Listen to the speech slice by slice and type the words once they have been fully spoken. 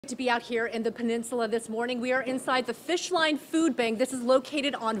To be out here in the peninsula this morning. We are inside the Fishline Food Bank. This is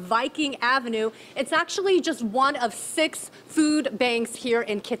located on Viking Avenue. It's actually just one of 6 food banks here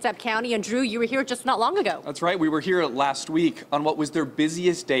in Kitsap County. And Drew, you were here just not long ago. That's right. We were here last week on what was their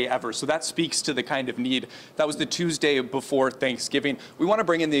busiest day ever. So that speaks to the kind of need. That was the Tuesday before Thanksgiving. We want to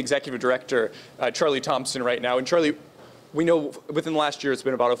bring in the executive director, Charlie Thompson, right now. And Charlie, we know within the last year, it's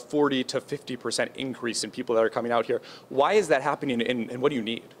been about a 40 to 50% increase in people that are coming out here. Why is that happening, and what do you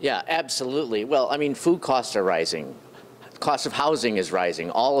need? Yeah, absolutely. Well, I mean, food costs are rising. Cost of housing is rising.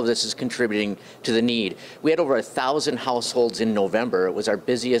 All of this is contributing to the need. We had over 1,000 households in November. It was our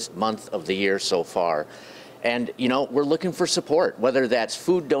busiest month of the year so far. And, you know, we're looking for support, whether that's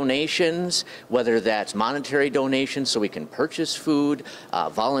food donations, whether that's monetary donations so we can purchase food,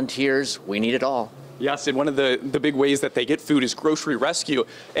 volunteers, we need it all. Yes, and one of the big ways that they get food is grocery rescue.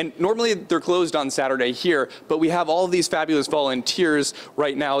 And normally they're closed on Saturday here, but we have all of these fabulous volunteers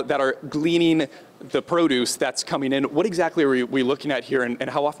right now that are gleaning the produce that's coming in. What exactly are we looking at here, and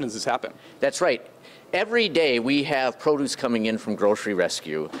how often does this happen? That's right. Every day we have produce coming in from Grocery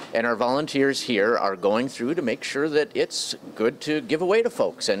Rescue, and our volunteers here are going through to make sure that it's good to give away to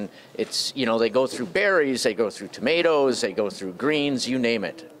folks. And it's, you know, they go through berries, they go through tomatoes, they go through greens, you name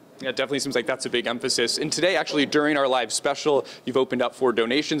it. Yeah, it definitely seems like that's a big emphasis. And today, actually, during our live special, you've opened up for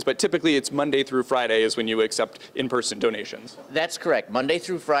donations, but typically it's Monday through Friday is when you accept in-person donations. That's correct. Monday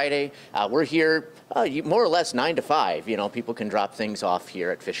through Friday. We're here more or less 9 to 5. You know, people can drop things off here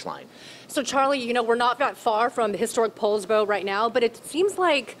at Fishline. So, Charlie, you know, we're not that far from the historic Poulsbo right now, but it seems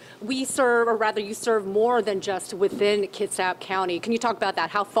like we serve, or rather you serve more than just within Kitsap County. Can you talk about that?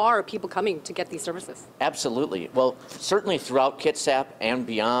 How far are people coming to get these services? Absolutely. Well, certainly throughout Kitsap and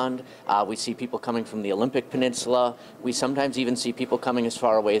beyond, we see people coming from the Olympic Peninsula. We sometimes even see people coming as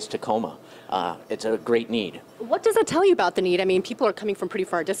far away as Tacoma. It's a great need. What does that tell you about the need? I mean, people are coming from pretty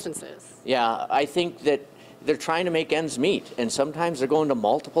far distances. Yeah, I think that they're trying to make ends meet, and sometimes they're going to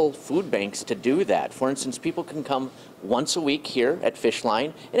multiple food banks to do that. For instance, people can come once a week here at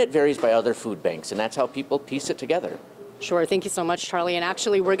Fishline, and it varies by other food banks, and that's how people piece it together. Sure. Thank you so much, Charlie. And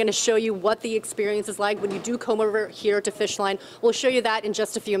actually, we're going to show you what the experience is like when you do come over here to Fishline. We'll show you that in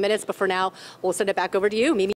just a few minutes, but for now, we'll send it back over to you, Mimi.